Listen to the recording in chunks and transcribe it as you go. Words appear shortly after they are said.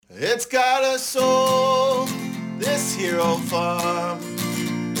It's got a soul, this hero farm.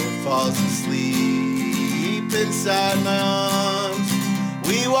 It falls asleep inside my arms.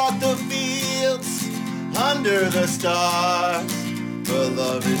 We walk the fields under the stars. For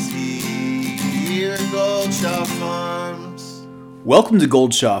love is here in Goldshaw Farms. Welcome to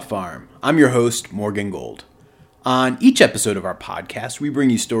Goldshaw Farm. I'm your host, Morgan Gold. On each episode of our podcast, we bring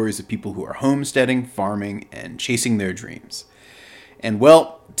you stories of people who are homesteading, farming, and chasing their dreams. And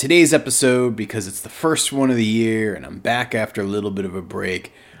well, today's episode, because it's the first one of the year and I'm back after a little bit of a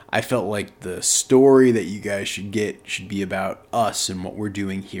break, I felt like the story that you guys should get should be about us and what we're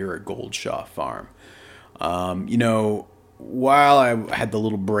doing here at Goldshaw Farm. While I had the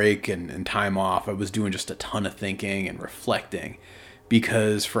little break and time off, I was doing just a ton of thinking and reflecting.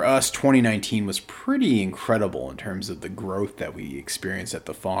 Because for us, 2019 was pretty incredible in terms of the growth that we experienced at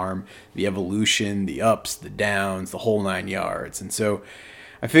the farm, the evolution, the ups, the downs, the whole 9 yards. And so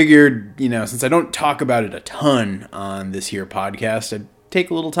I figured, since I don't talk about it a ton on this here podcast, I'd take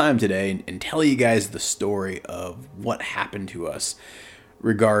a little time today and tell you guys the story of what happened to us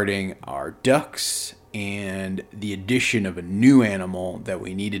regarding our ducks and the addition of a new animal that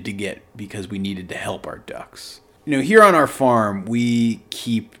we needed to get because we needed to help our ducks. Here on our farm, we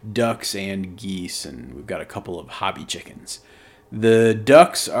keep ducks and geese, and we've got a couple of hobby chickens. The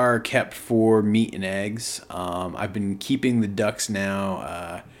ducks are kept for meat and eggs. I've been keeping the ducks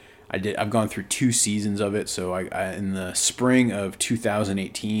now. I've gone through 2 seasons of it. So in the spring of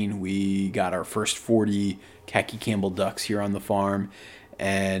 2018, we got our first 40 Khaki Campbell ducks here on the farm.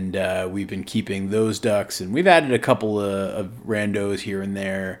 And we've been keeping those ducks, and we've added a couple of randos here and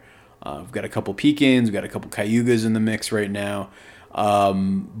there. We've got a couple pecans, we've got a couple cayugas in the mix right now,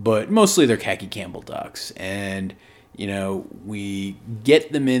 but mostly they're Khaki Campbell ducks. And, we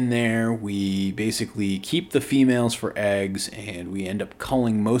get them in there, we basically keep the females for eggs, and we end up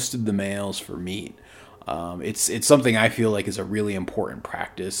culling most of the males for meat. It's something I feel like is a really important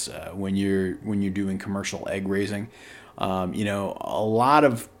practice when you're doing commercial egg raising. A lot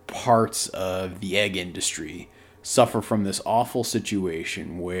of parts of the egg industry suffer from this awful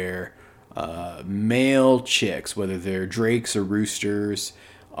situation where male chicks, whether they're drakes or roosters,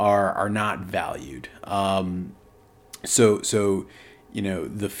 are not valued. So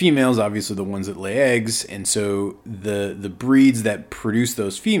the females obviously are the ones that lay eggs, and so the breeds that produce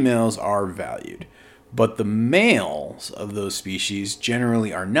those females are valued. But the males of those species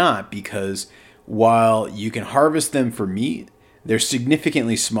generally are not, because while you can harvest them for meat, they're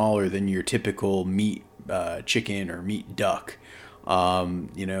significantly smaller than your typical meat chicken or meat duck.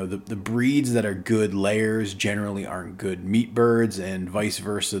 The breeds that are good layers generally aren't good meat birds, and vice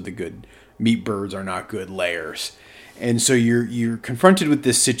versa, the good meat birds are not good layers. And so you're confronted with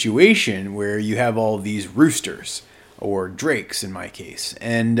this situation where you have all these roosters, or drakes in my case.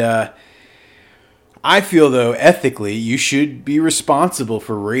 And I feel, though, ethically, you should be responsible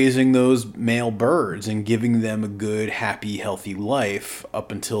for raising those male birds and giving them a good, happy, healthy life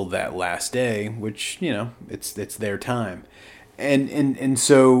up until that last day, which, it's their time. And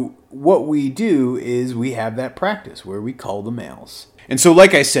so what we do is we have that practice where we cull the males. And so,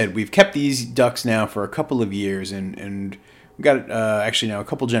 like I said, we've kept these ducks now for a couple of years, and we've got actually now a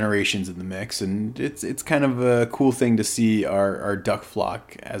couple generations in the mix, and it's kind of a cool thing to see our duck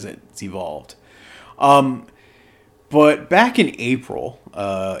flock as it's evolved. But back in April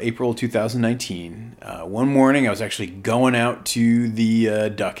 2019, one morning I was actually going out to the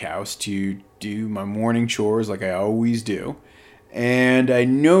duck house to do my morning chores like I always do. And I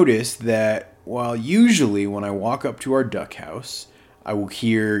noticed that while usually when I walk up to our duck house, I will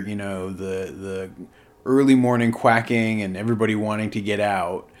hear, the early morning quacking and everybody wanting to get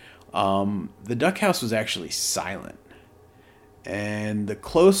out, the duck house was actually silent. And the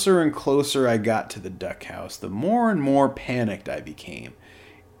closer and closer I got to the duck house, the more and more panicked I became.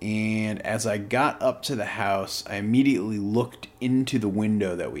 And as I got up to the house, I immediately looked into the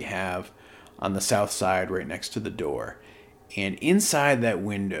window that we have on the south side right next to the door. And inside that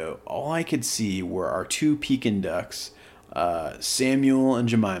window, all I could see were our 2 Pekin ducks, Samuel and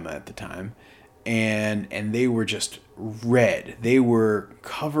Jemima at the time. And they were just red. They were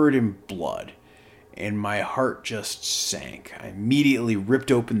covered in blood. And my heart just sank. I immediately ripped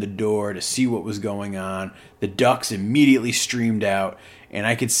open the door to see what was going on. The ducks immediately streamed out, and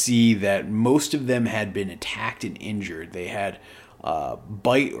I could see that most of them had been attacked and injured. They had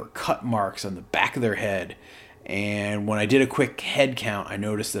bite or cut marks on the back of their head. And when I did a quick head count, I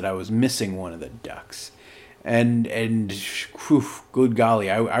noticed that I was missing one of the ducks. And whew, good golly,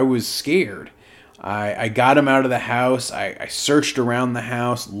 I was scared. I got him out of the house. I searched around the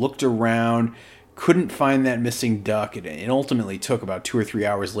house, looked around, couldn't find that missing duck. It ultimately took about 2 or 3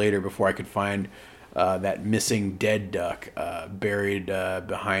 hours later before I could find that missing dead duck buried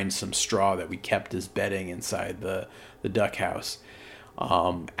behind some straw that we kept as bedding inside the duck house.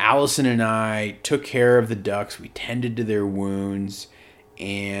 Allison and I took care of the ducks. We tended to their wounds,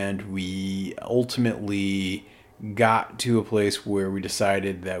 and we ultimately got to a place where we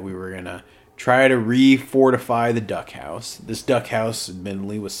decided that we were going to try to refortify the duck house. This duck house,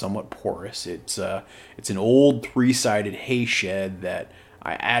 admittedly, was somewhat porous. It's an old 3-sided hay shed that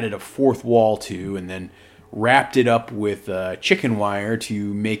I added a 4th wall to, and then wrapped it up with chicken wire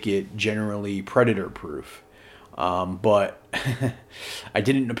to make it generally predator-proof. But I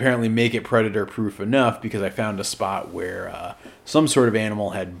didn't apparently make it predator-proof enough, because I found a spot where some sort of animal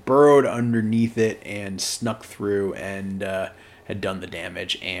had burrowed underneath it and snuck through and had done the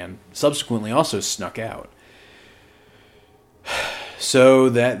damage, and subsequently also snuck out. So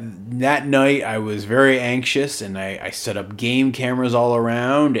that night I was very anxious, and I set up game cameras all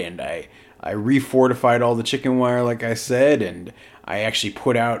around, and I refortified all the chicken wire, like I said, and I actually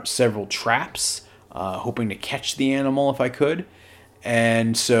put out several traps, hoping to catch the animal if I could.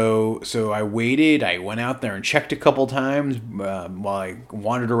 And so I waited. I went out there and checked a couple times while I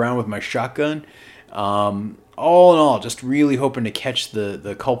wandered around with my shotgun. All in all, just really hoping to catch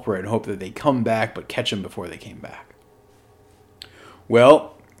the culprit and hope that they come back, but catch them before they came back.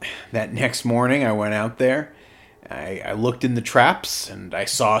 Well, that next morning I went out there. I looked in the traps and I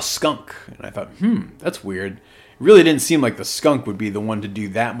saw a skunk. And I thought, that's weird. It really didn't seem like the skunk would be the one to do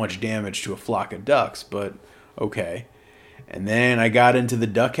that much damage to a flock of ducks, but okay. And then I got into the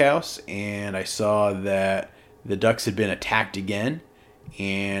duck house and I saw that the ducks had been attacked again.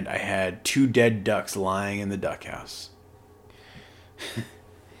 And I had 2 dead ducks lying in the duck house.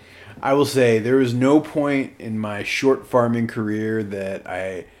 I will say there was no point in my short farming career that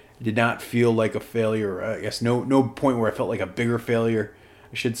I did not feel like a failure. Or I guess no point where I felt like a bigger failure,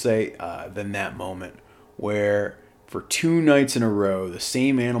 I should say, than that moment where for 2 nights in a row, the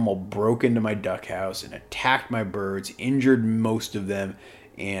same animal broke into my duck house and attacked my birds, injured most of them,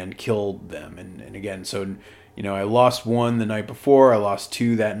 and killed them. And again, so, I lost 1 the night before, I lost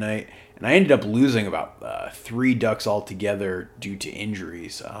 2 that night, and I ended up losing about 3 ducks altogether due to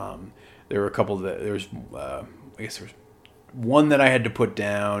injuries. There were a couple that there was 1 that I had to put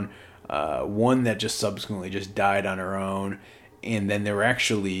down, 1 that just subsequently just died on her own, and then there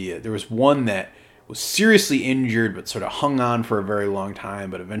was 1 that was seriously injured but sort of hung on for a very long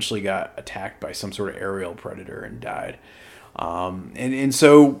time, but eventually got attacked by some sort of aerial predator and died. And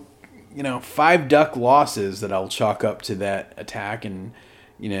so 5 duck losses that I'll chalk up to that attack. And,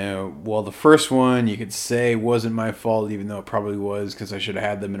 the first one you could say wasn't my fault, even though it probably was, because I should have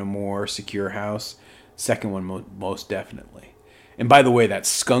had them in a more secure house. Second one, most definitely. And by the way, that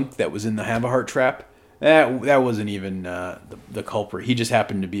skunk that was in the Have-A-Heart trap, that wasn't even the culprit. He just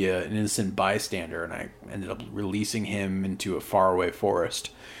happened to be an innocent bystander, and I ended up releasing him into a faraway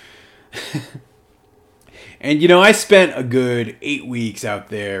forest. And, I spent a good 8 weeks out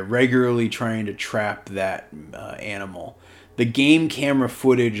there regularly trying to trap that animal. The game camera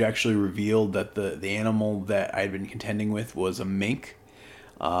footage actually revealed that the animal that I'd been contending with was a mink.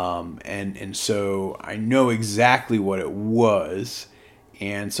 And so I know exactly what it was.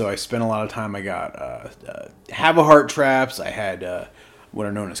 And so I spent a lot of time. I got Have-A-Heart traps. I had what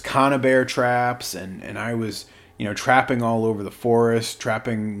are known as conibear traps. And I was, trapping all over the forest,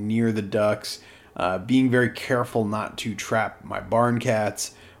 trapping near the ducks. Being very careful not to trap my barn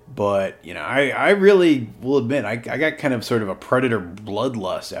cats, but I really will admit I got kind of sort of a predator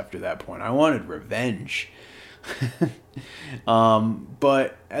bloodlust after that point. I wanted revenge.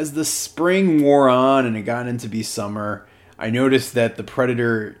 But as the spring wore on and it got into be summer, I noticed that the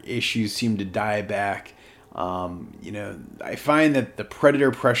predator issues seemed to die back. I find that the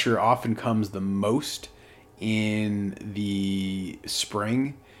predator pressure often comes the most in the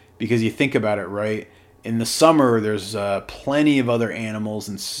spring. Because you think about it, right? In the summer, there's plenty of other animals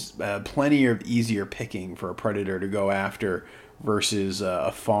and plenty of easier picking for a predator to go after versus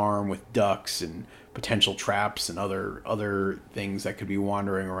a farm with ducks and potential traps and other things that could be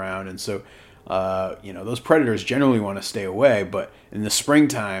wandering around. And so, those predators generally want to stay away. But in the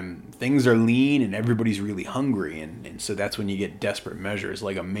springtime, things are lean and everybody's really hungry. And so that's when you get desperate measures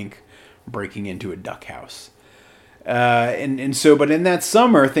like a mink breaking into a duck house. But in that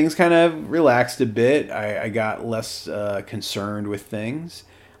summer, things kind of relaxed a bit. I got less concerned with things.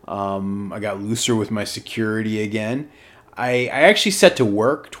 I got looser with my security again. I actually set to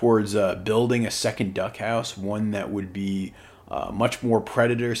work towards building a second duck house, one that would be much more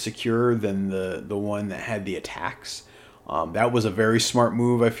predator secure than the one that had the attacks. That was a very smart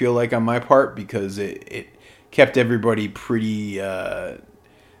move, I feel like, on my part, because it kept everybody pretty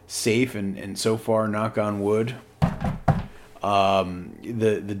safe, and so far, knock on wood,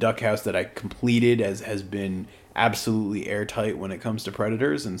 the duck house that I completed has been absolutely airtight when it comes to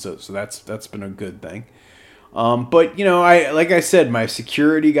predators, and so that's been a good thing. But like I said, my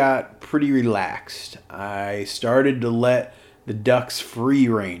security got pretty relaxed. I started to let the ducks free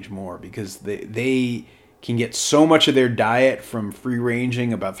range more because they can get so much of their diet from free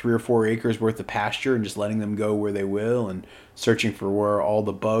ranging about 3 or 4 acres worth of pasture and just letting them go where they will and searching for where all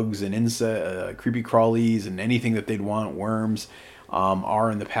the bugs and creepy crawlies and anything that they'd want, worms,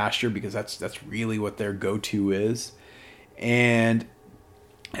 are in the pasture, because that's really what their go-to is. And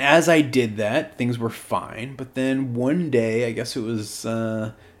as I did that, things were fine. But then one day, I guess it was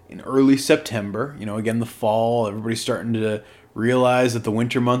in early September, again, the fall, everybody's starting to realize that the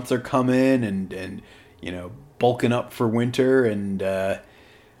winter months are coming and bulking up for winter. And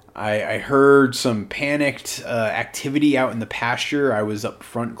I heard some panicked activity out in the pasture. I was up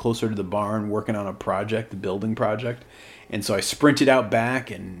front closer to the barn working on a project, the building project. And so I sprinted out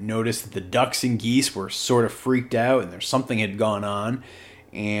back and noticed that the ducks and geese were sort of freaked out and something had gone on.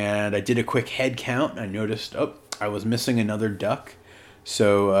 And I did a quick head count, and I noticed, I was missing another duck.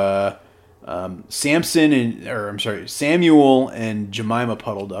 So Samuel and Jemima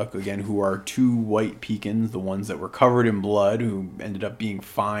Puddle Duck, again, who are 2 white pecans, the ones that were covered in blood, who ended up being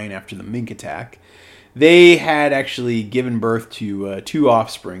fine after the mink attack, they had actually given birth to 2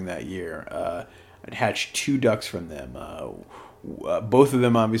 offspring that year. I'd hatched 2 ducks from them. Both of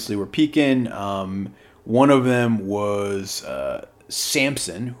them obviously were pecan. One of them was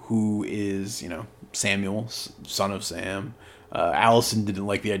Samson, who is, Samuel, son of Sam. Allison didn't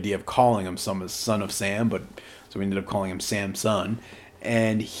like the idea of calling him son of Sam, but so we ended up calling him Samson.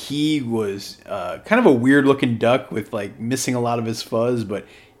 And he was kind of a weird looking duck with missing a lot of his fuzz, but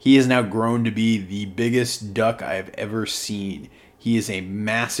he has now grown to be the biggest duck I have ever seen. He is a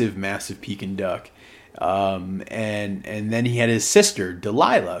massive, massive pecan duck. And then he had his sister,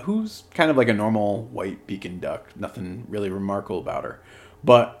 Delilah, who's kind of like a normal white pecan duck. Nothing really remarkable about her.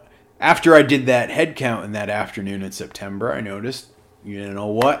 But after I did that head count in that afternoon in September, I noticed, you know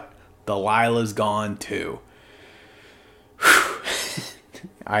what? Delilah's gone too.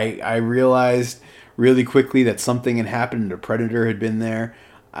 I realized really quickly that something had happened. A predator had been there.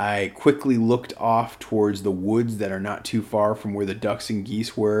 I quickly looked off towards the woods that are not too far from where the ducks and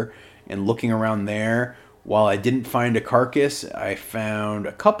geese were, and looking around there, while I didn't find a carcass, I found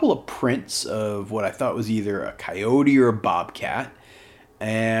a couple of prints of what I thought was either a coyote or a bobcat,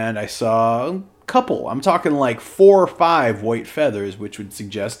 and I saw a couple. I'm talking 4 or 5 white feathers, which would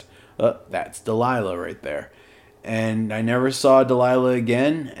suggest that's Delilah right there. And I never saw Delilah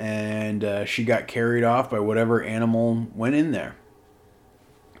again, and she got carried off by whatever animal went in there.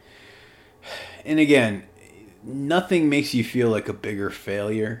 And again, nothing makes you feel like a bigger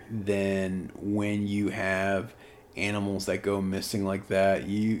failure than when you have animals that go missing like that.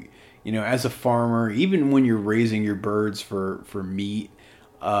 You as a farmer, even when you're raising your birds for meat,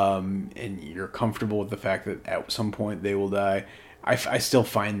 and you're comfortable with the fact that at some point they will die, I still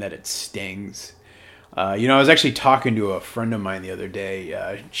find that it stings. I was actually talking to a friend of mine the other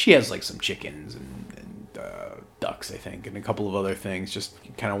day. She has some chickens and ducks, I think, and a couple of other things just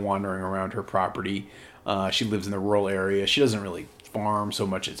kind of wandering around her property. She lives in the rural area. She doesn't really farm so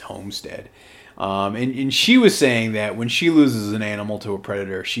much as homestead. And she was saying that when she loses an animal to a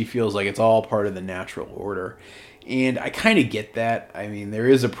predator, she feels like it's all part of the natural order. And I kind of get that. I mean, there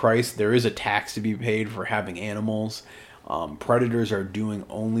is a price, there is a tax to be paid for having animals. Predators are doing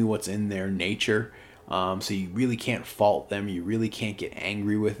only what's in their nature. So you really can't fault them. You really can't get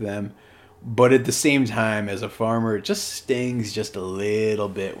angry with them. But at the same time, as a farmer, it just stings just a little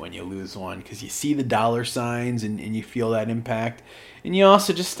bit when you lose one, because you see the dollar signs and you feel that impact. And you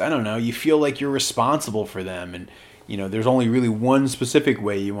also just, I don't know, you feel like you're responsible for them. And, there's only really one specific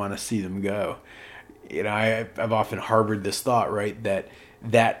way you want to see them go. I've often harbored this thought, right,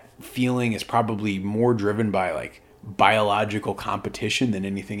 that feeling is probably more driven by biological competition than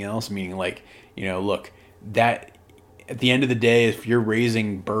anything else. Meaning look, that at the end of the day, if you're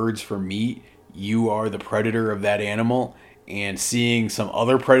raising birds for meat, you are the predator of that animal, and seeing some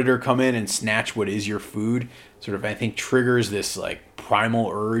other predator come in and snatch what is your food sort of, I think, triggers this primal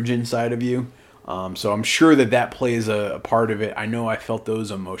urge inside of you. So I'm sure that plays a part of it. I know I felt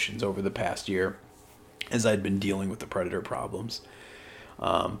those emotions over the past year as I'd been dealing with the predator problems.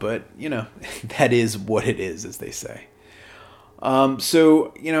 But that is what it is, as they say.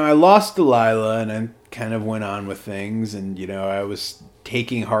 So I lost Delilah, and I kind of went on with things, and I was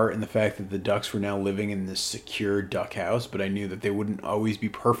taking heart in the fact that the ducks were now living in this secure duck house, but I knew that they wouldn't always be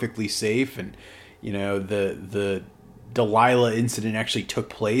perfectly safe. And, the Delilah incident actually took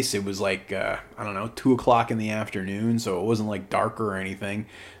place. It was like, 2 o'clock in the afternoon, so it wasn't like dark or anything.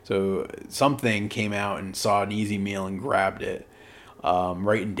 So something came out and saw an easy meal and grabbed it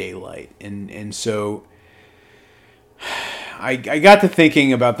right in daylight. And so I got to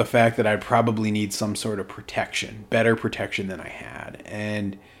thinking about the fact that I'd probably need some sort of protection, better protection than I had.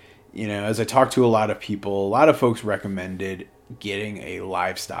 And, as I talked to a lot of people, a lot of folks recommended getting a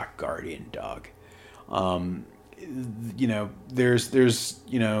livestock guardian dog. There's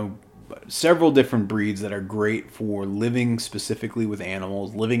several different breeds that are great for living specifically with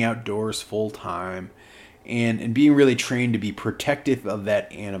animals, living outdoors full time, and being really trained to be protective of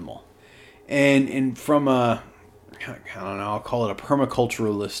that animal. And from I'll call it a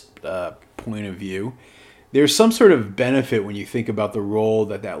permaculturalist point of view, there's some sort of benefit when you think about the role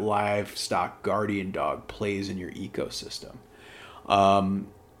that livestock guardian dog plays in your ecosystem.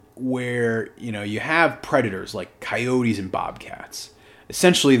 Where, you have predators like coyotes and bobcats.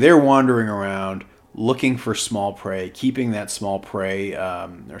 Essentially, they're wandering around looking for small prey, keeping that small prey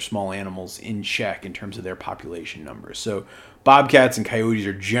or small animals in check in terms of their population numbers. So bobcats and coyotes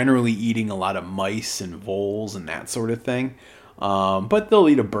are generally eating a lot of mice and voles and that sort of thing. But they'll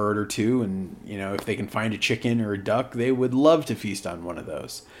eat a bird or two, and, if they can find a chicken or a duck, they would love to feast on one of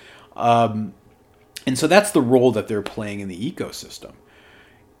those. And so that's the role that they're playing in the ecosystem.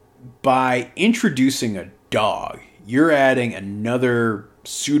 By introducing a dog, you're adding another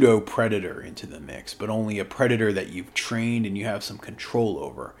pseudo-predator into the mix, but only a predator that you've trained and you have some control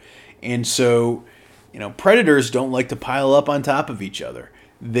over. And so, predators don't like to pile up on top of each other.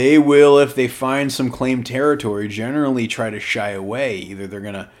 They will, if they find some claimed territory, generally try to shy away. Either they're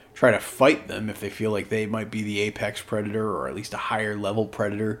going to try to fight them if they feel like they might be the apex predator, or at least a higher level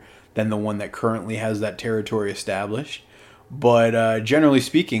predator than the one that currently has that territory established. But generally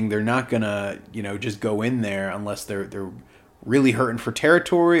speaking, they're not gonna, just go in there unless they're really hurting for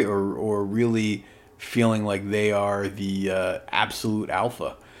territory or really feeling like they are the absolute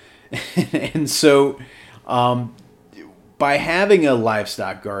alpha. And so, by having a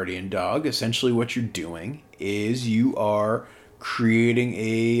livestock guardian dog, essentially what you're doing is you are creating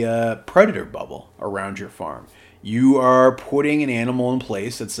a predator bubble around your farm. You are putting an animal in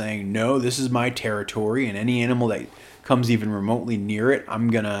place that's saying, no, this is my territory, and any animal that comes even remotely near it, I'm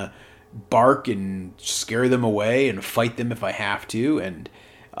going to bark and scare them away and fight them if I have to, and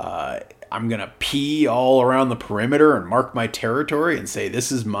I'm going to pee all around the perimeter and mark my territory and say,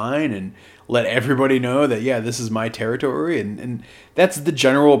 this is mine, and let everybody know that, yeah, this is my territory. And that's the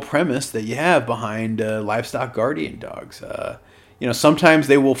general premise that you have behind livestock guardian dogs. Sometimes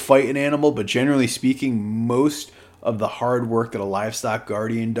they will fight an animal, but generally speaking, most of the hard work that a livestock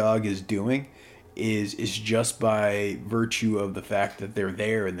guardian dog is doing is just by virtue of the fact that they're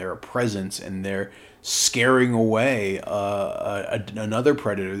there and they're a presence and they're scaring away another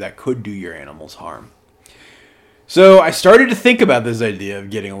predator that could do your animals harm. So I started to think about this idea of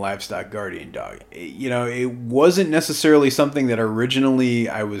getting a livestock guardian dog. It wasn't necessarily something that originally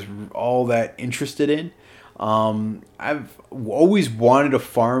I was all that interested in. I've always wanted a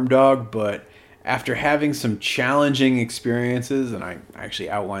farm dog, but after having some challenging experiences, and I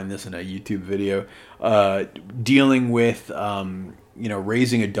actually outlined this in a YouTube video, dealing with,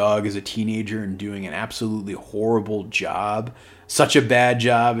 raising a dog as a teenager and doing an absolutely horrible job, such a bad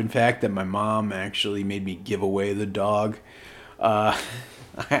job, in fact, that my mom actually made me give away the dog. I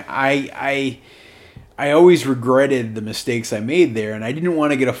always regretted the mistakes I made there, and I didn't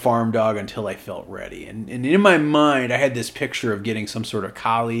want to get a farm dog until I felt ready. And in my mind, I had this picture of getting some sort of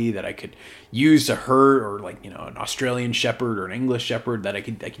collie that I could use to herd, or an Australian Shepherd or an English Shepherd that I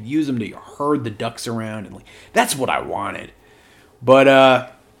could use them to herd the ducks around, and that's what I wanted. But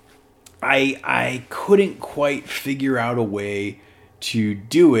I couldn't quite figure out a way to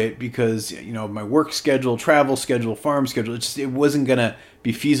do it because, my work schedule, travel schedule, farm schedule, it wasn't going to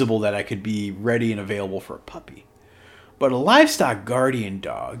be feasible that I could be ready and available for a puppy. But a livestock guardian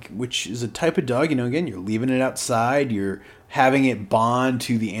dog, which is a type of dog, again, you're leaving it outside, you're having it bond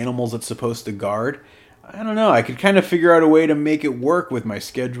to the animals it's supposed to guard. I don't know, I could kind of figure out a way to make it work with my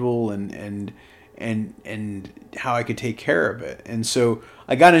schedule and how I could take care of it. And so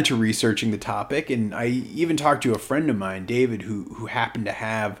I got into researching the topic, and I even talked to a friend of mine, David, who happened to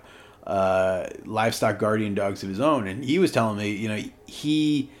have livestock guardian dogs of his own, and he was telling me,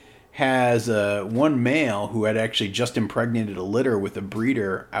 he has one male who had actually just impregnated a litter with a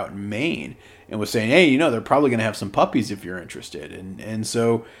breeder out in Maine, and was saying, hey, they're probably going to have some puppies if you're interested. And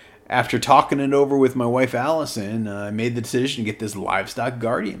so after talking it over with my wife Allison, I made the decision to get this livestock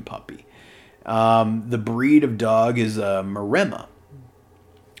guardian puppy. The breed of dog is Maremma.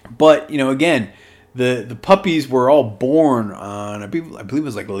 But, again, the puppies were all born on, I believe it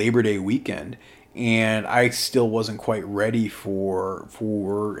was like Labor Day weekend. And I still wasn't quite ready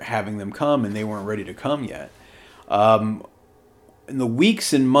for having them come, and they weren't ready to come yet. In the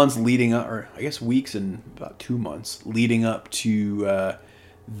weeks and months leading up, or I guess weeks and about 2 months leading up to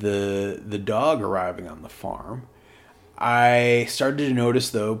the dog arriving on the farm, I started to notice,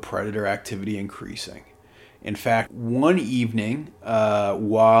 though, predator activity increasing. In fact, one evening,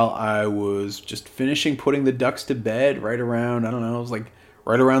 while I was just finishing putting the ducks to bed right around, I don't know, it was like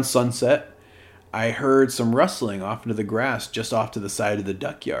right around sunset, I heard some rustling off into the grass just off to the side of the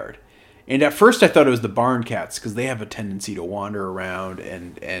duck yard. And at first I thought it was the barn cats, because they have a tendency to wander around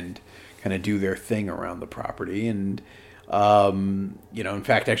and kind of do their thing around the property. And, in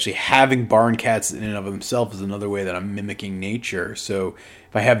fact, actually having barn cats in and of themselves is another way that I'm mimicking nature. So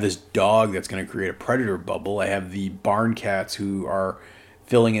if I have this dog that's going to create a predator bubble, I have the barn cats who are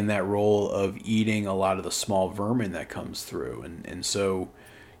filling in that role of eating a lot of the small vermin that comes through. And so,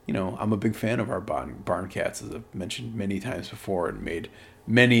 I'm a big fan of our barn cats, as I've mentioned many times before and made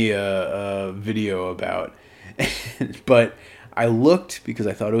many a video about. But I looked because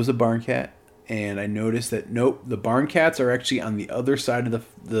I thought it was a barn cat, and I noticed that nope, the barn cats are actually on the other side of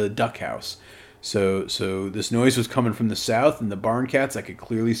the duck house. So this noise was coming from the south, and the barn cats, I could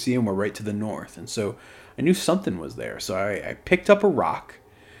clearly see them, were right to the north. And so I knew something was there. So I picked up a rock,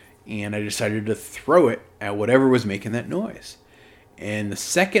 and I decided to throw it at whatever was making that noise. And the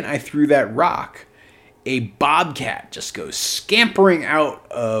second I threw that rock, a bobcat just goes scampering out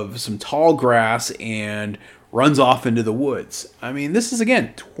of some tall grass and runs off into the woods. I mean, this is,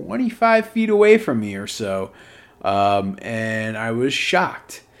 again, 25 feet away from me or so, and I was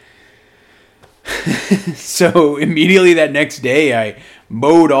shocked. So immediately that next day, I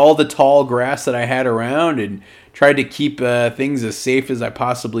mowed all the tall grass that I had around and tried to keep things as safe as I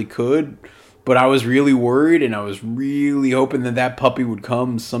possibly could. But I was really worried, and I was really hoping that puppy would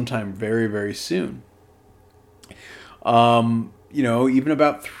come sometime very, very soon. Even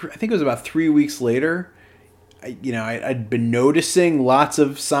about, I think it was about 3 weeks later, I'd been noticing lots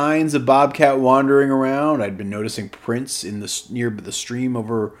of signs of bobcat wandering around. I'd been noticing prints near the stream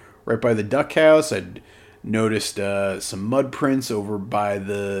over right by the duck house. I'd noticed some mud prints over by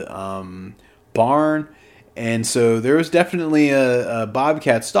the barn. And so there was definitely a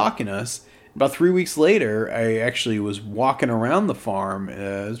bobcat stalking us. About 3 weeks later, I actually was walking around the farm.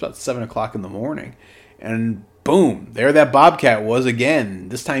 It was about 7 o'clock in the morning. And boom, there that bobcat was again,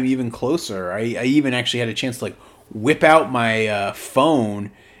 this time even closer. I even actually had a chance to whip out my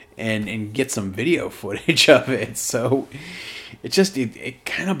phone and get some video footage of it. So it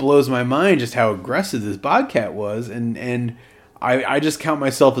kind of blows my mind just how aggressive this bobcat was. And I just count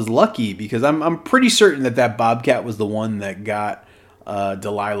myself as lucky, because I'm pretty certain that bobcat was the one that got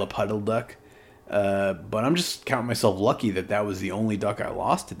Delilah Puddle Duck. But I'm just counting myself lucky that was the only duck I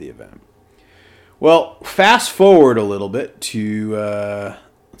lost to the event. Well, fast forward a little bit to,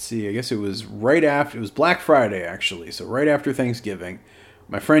 let's see, I guess it was Black Friday, actually. So right after Thanksgiving,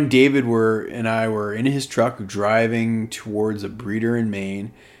 my friend David and I were in his truck driving towards a breeder in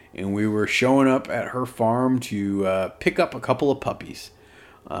Maine, and we were showing up at her farm to pick up a couple of puppies.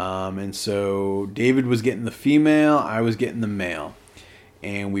 And so David was getting the female, I was getting the male.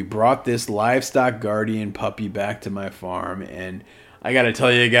 And we brought this livestock guardian puppy back to my farm. And I got to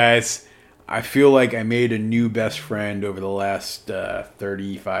tell you guys, I feel like I made a new best friend over the last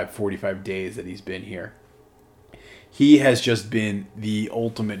 45 days that he's been here. He has just been the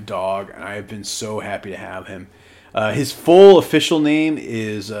ultimate dog, and I have been so happy to have him. His full official name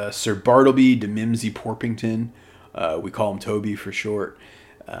is Sir Bartleby de Mimsy Porpington. We call him Toby for short.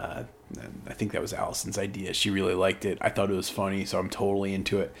 I think that was Allison's idea. She really liked it. I thought it was funny, so I'm totally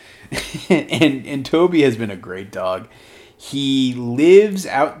into it. and Toby has been a great dog. He lives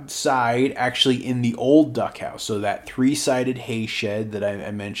outside, actually, in the old duck house. So that 3-sided hay shed that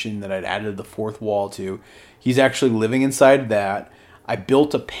I mentioned that I'd added the fourth wall to, he's actually living inside that. I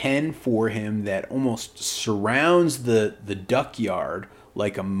built a pen for him that almost surrounds the duck yard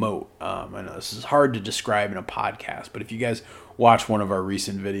like a moat. I know this is hard to describe in a podcast, but if you guys watch one of our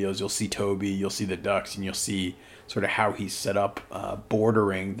recent videos, you'll see Toby, you'll see the ducks, and you'll see sort of how he's set up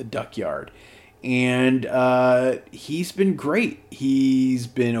bordering the duck yard. And he's been great. He's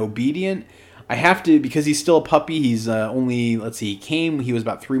been obedient. I have to, because he's still a puppy, he's only, he was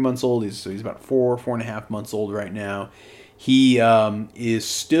about 3 months old, so he's about 4.5 months old right now. He is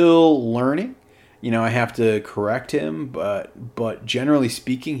still learning. I have to correct him, but generally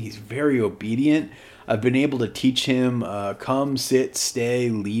speaking, he's very obedient. I've been able to teach him come, sit, stay,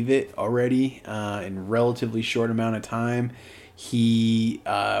 leave it already in a relatively short amount of time. He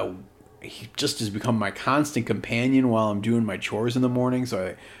just has become my constant companion while I'm doing my chores in the morning.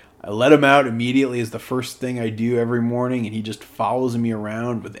 So I let him out immediately as the first thing I do every morning, and he just follows me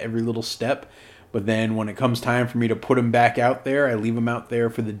around with every little step. But then when it comes time for me to put him back out there, I leave him out there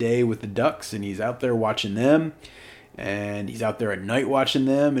for the day with the ducks, and he's out there watching them, and he's out there at night watching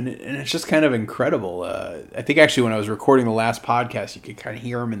them, and it's just kind of incredible. I think actually when I was recording the last podcast, you could kind of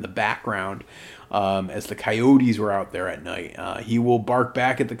hear him in the background as the coyotes were out there at night. He will bark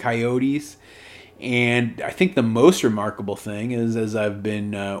back at the coyotes. And I think the most remarkable thing is, as I've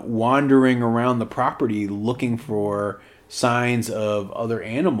been wandering around the property looking for signs of other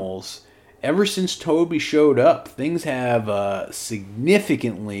animals, ever since Toby showed up, things have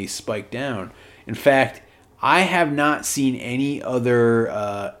significantly spiked down. In fact, I have not seen any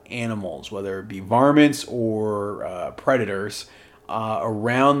other animals, whether it be varmints or predators,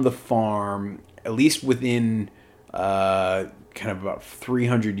 around the farm, at least within kind of about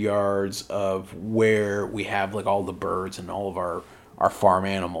 300 yards of where we have like all the birds and all of our farm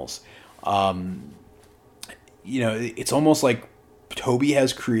animals. It's almost like Toby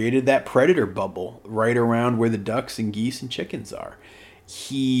has created that predator bubble right around where the ducks and geese and chickens are.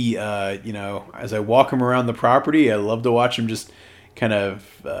 He, as I walk him around the property, I love to watch him just kind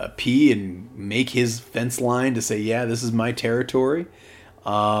of pee and make his fence line to say, yeah, this is my territory.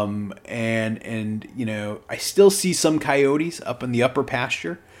 I still see some coyotes up in the upper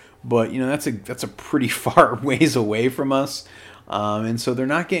pasture, but that's a pretty far ways away from us. And so they're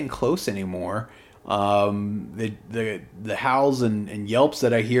not getting close anymore. The howls and yelps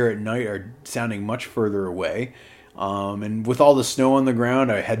that I hear at night are sounding much further away. And with all the snow on the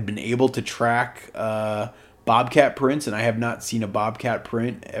ground, I had been able to track bobcat prints, and I have not seen a bobcat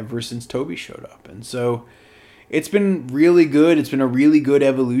print ever since Toby showed up. And so it's been really good. It's been a really good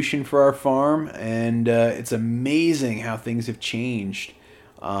evolution for our farm, and it's amazing how things have changed,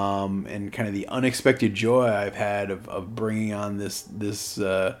 and kind of the unexpected joy I've had of bringing on this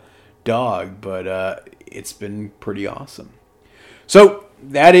dog. But it's been pretty awesome. So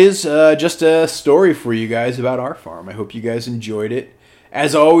that is just a story for you guys about our farm. I hope you guys enjoyed it.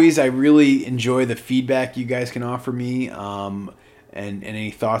 As always, I really enjoy the feedback you guys can offer me, and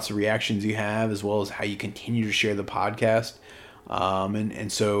any thoughts or reactions you have, as well as how you continue to share the podcast.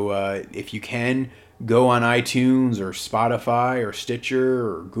 So if you can, go on iTunes or Spotify or Stitcher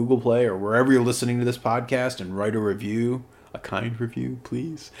or Google Play or wherever you're listening to this podcast and write a review. A kind review,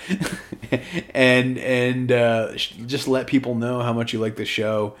 please. and just let people know how much you like the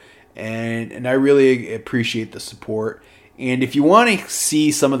show. And I really appreciate the support. And if you want to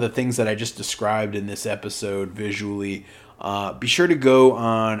see some of the things that I just described in this episode visually, be sure to go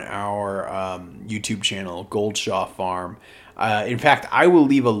on our YouTube channel, Goldshaw Farm. In fact, I will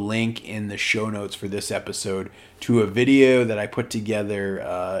leave a link in the show notes for this episode to a video that I put together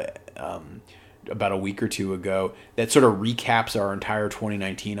about a week or two ago that sort of recaps our entire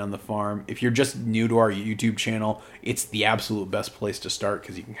 2019 on the farm. If you're just new to our YouTube channel, it's the absolute best place to start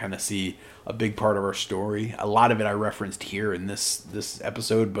because you can kind of see a big part of our story. A lot of it I referenced here in this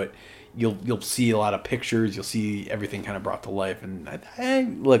episode, but you'll see a lot of pictures. You'll see everything kind of brought to life. And I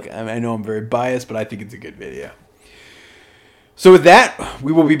know I'm very biased, but I think it's a good video. So with that,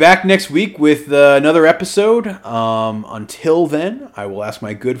 we will be back next week with another episode. Until then, I will ask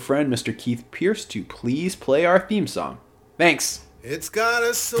my good friend, Mr. Keith Pierce, to please play our theme song. Thanks. It's got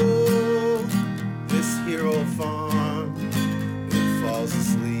a soul, this hero farm. It falls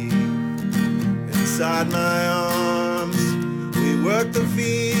asleep inside my arms. We work the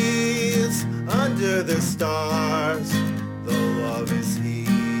fields under the stars. The love is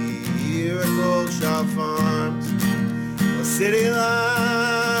here at Goldshaw Farms. City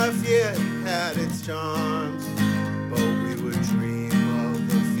life, yeah, had its charms, but we would dream of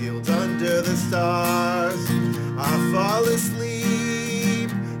the fields under the stars. I fall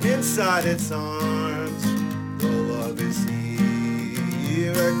asleep inside its arms. The love is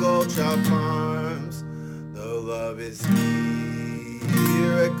here at Goldshaw Farms. The love is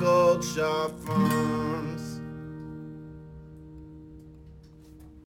here at Goldshaw Farms.